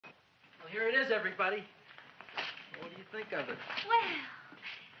here it is, everybody. What do you think of it? Well,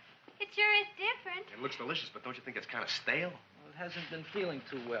 it sure is different. It looks delicious, but don't you think it's kind of stale? Well, it hasn't been feeling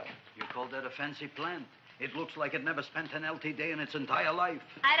too well. You call that a fancy plant? It looks like it never spent an LT day in its entire life.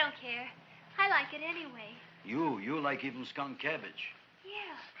 I don't care. I like it anyway. You like even skunk cabbage.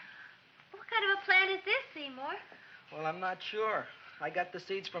 Yeah. What kind of a plant is this, Seymour? Well, I'm not sure. I got the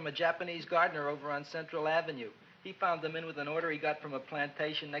seeds from a Japanese gardener over on Central Avenue. He found them in with an order he got from a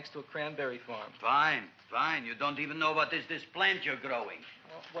plantation next to a cranberry farm. Fine. You don't even know what is this plant you're growing.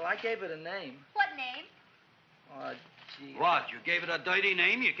 Well, I gave it a name. What name? Oh, gee. What? You gave it a dirty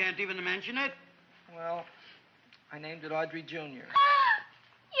name? You can't even mention it? Well, I named it Audrey Jr.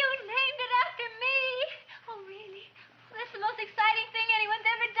 You named it after me. Oh, really? Well, that's the most exciting thing anyone's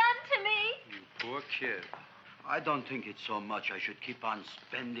ever done to me. You poor kid. I don't think it's so much I should keep on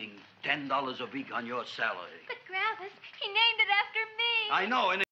spending $10 a week on your salary. But, Gravis, he named it after me. I know, and